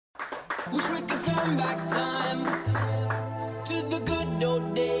Wish we could turn back time to the good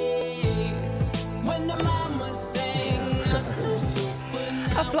old days when the mama sang us to sleep.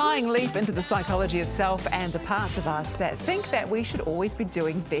 A flying leap into the psychology of self and the parts of us that think that we should always be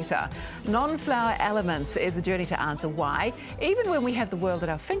doing better. Non-flower elements is a journey to answer why, even when we have the world at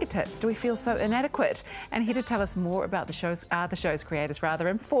our fingertips, do we feel so inadequate? And here to tell us more about the show's creators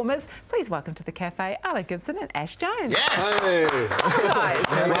and performers, please welcome to the cafe Arlo, Gibson and Ash Jones. Yes! Hey. Oh,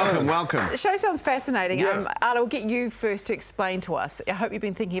 guys. Welcome, welcome. The show sounds fascinating. Yeah. Arlo, we'll get you first to explain to us. I hope you've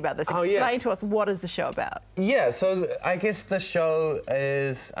been thinking about this. Explain to us, what is the show about? Yeah, so I guess the show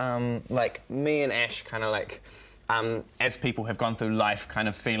is like me and Ash kind of like, As people have gone through life kind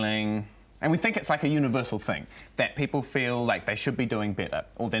of feeling, and we think it's like a universal thing, that people feel like they should be doing better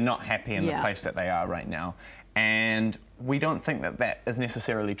or they're not happy in the place that they are right now. And we don't think that that is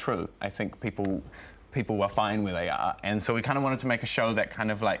necessarily true. I think people are fine where they are. And so we kind of wanted to make a show that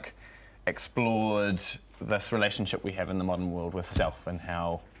kind of like explored this relationship we have in the modern world with self and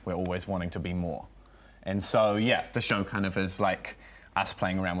how we're always wanting to be more. And so, yeah, the show kind of is like us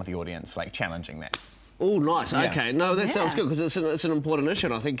playing around with the audience, like challenging that. Oh, nice. Yeah. Okay. No, that sounds good because it's an important issue,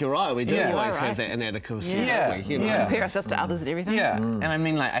 and I think you're right. We do always have that inadequacy. don't we, you know? Compare ourselves to others and everything. Yeah, and I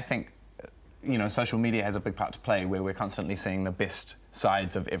mean, like, I think, you know, social media has a big part to play where we're constantly seeing the best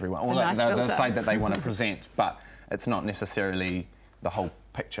sides of everyone, or like the side that they want to present, but it's not necessarily the whole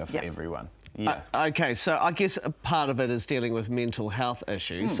picture for everyone. Yeah. Okay, so I guess a part of it is dealing with mental health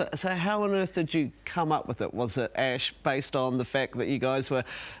issues. So how on earth did you come up with it? Was it, Ash, based on the fact that you guys were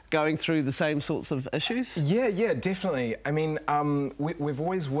going through the same sorts of issues? Yeah, definitely. I mean, we've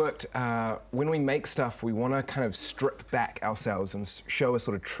always worked, when we make stuff, we want to kind of strip back ourselves and show a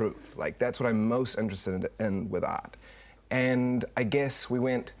sort of truth. Like, that's what I'm most interested in with art. And I guess we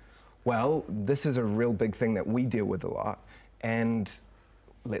went, well, this is a real big thing that we deal with a lot, and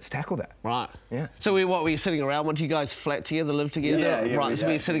let's tackle that. Right. Yeah. So what were you sitting around? What, you guys flat together, live together? Yeah, right. So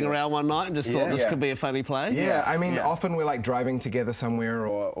were you sitting around one night and just thought this could be a funny play? Yeah. I mean, often we're like driving together somewhere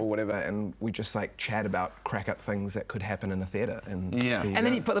or whatever, and we just like chat about crack up things that could happen in a theatre. And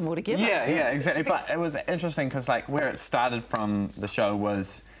then you put them all together. Yeah, exactly. But it was interesting because like where it started from the show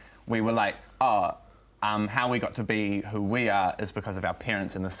was we were like, oh, how we got to be who we are is because of our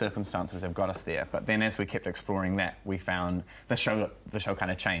parents and the circumstances have got us there. But then as we kept exploring that, we found the show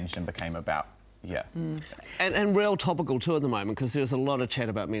kind of changed and became about, And real topical too at the moment, because there's a lot of chat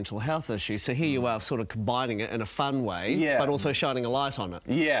about mental health issues. So here you are sort of combining it in a fun way, but also shining a light on it.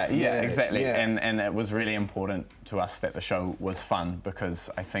 Yeah, exactly. Yeah. And it was really important to us that the show was fun because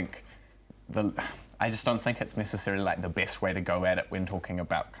I think I just don't think it's necessarily like the best way to go at it when talking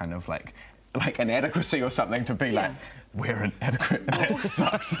about kind of like inadequacy or something, to be like, we're inadequate and that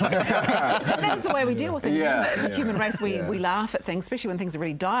sucks. That's the way we deal with things, isn't it? As a human race, we laugh at things, especially when things are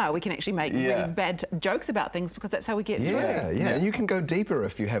really dire. We can actually make really bad jokes about things because that's how we get through. Yeah, and you can go deeper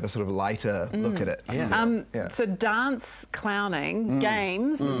if you have a sort of lighter look at it. So dance, clowning,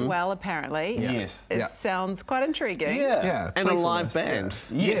 games as well, apparently. Yes. It sounds quite intriguing. Yeah. And a live band.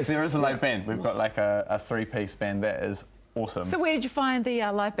 Yes, there is a live band. We've got like a three-piece band that is awesome. So where did you find the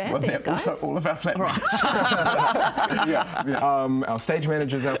live band? Well, they're also all of our flatmates. Our stage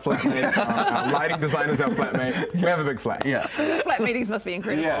manager's our flatmate, our lighting designer's our flatmate. We have a big flat. The flat meetings must be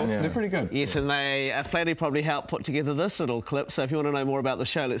incredible. They're pretty good. Yes, and Flatty probably helped put together this little clip. So if you want to know more about the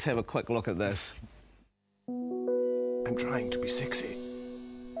show, let's have a quick look at this. I'm trying to be sexy,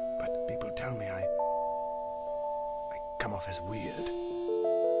 but people tell me I come off as weird.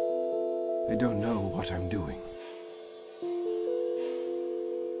 They don't know what I'm doing.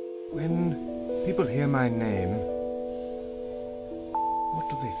 When people hear my name, what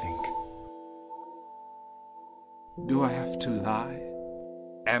do they think? Do I have to lie?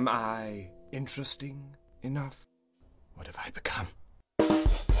 Am I interesting enough? What have I become?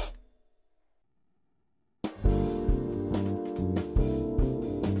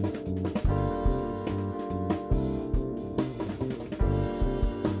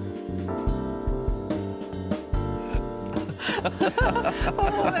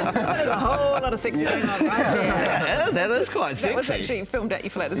 There's a whole lot of sex going on right there. That is quite sexy. That was actually filmed at your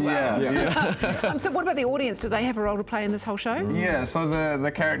flat as well. So what about the audience? Do they have a role to play in this whole show? Yeah, so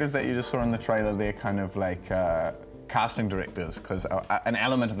the characters that you just saw in the trailer, they're kind of like casting directors, because an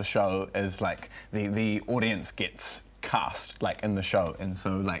element of the show is like the audience gets cast like in the show, and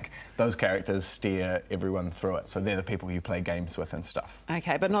so like those characters steer everyone through it, so they're the people you play games with and stuff.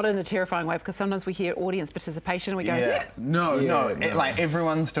 Okay, but not in a terrifying way, because sometimes we hear audience participation and we go, no, like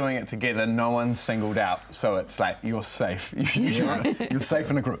everyone's doing it together, no one's singled out, so it's like you're safe. You're safe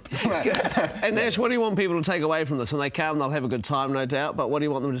in a group. And Ash, what do you want people to take away from this? When they come, they'll have a good time, no doubt, but what do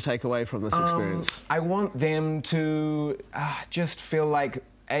you want them to take away from this experience? I want them to just feel like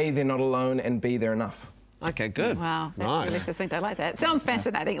A, they're not alone, and B, they're enough. Okay, good. Wow, that's nice. really succinct. I like that. Sounds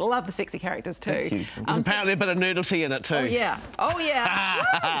fascinating. Love the sexy characters too. Thank you. There's apparently a bit of nudity in it too. Oh yeah. Oh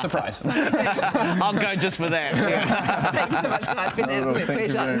yeah. Surprise. I'll go just for that. Yeah. Thank you so much, guys. It's been an absolute Thank you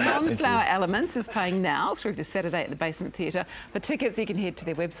pleasure. very much. Non-Flower Elements is playing now through to Saturday at the Basement Theatre. For tickets, you can head to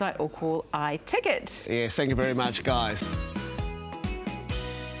their website or call iTicket. Yes, thank you very much, guys.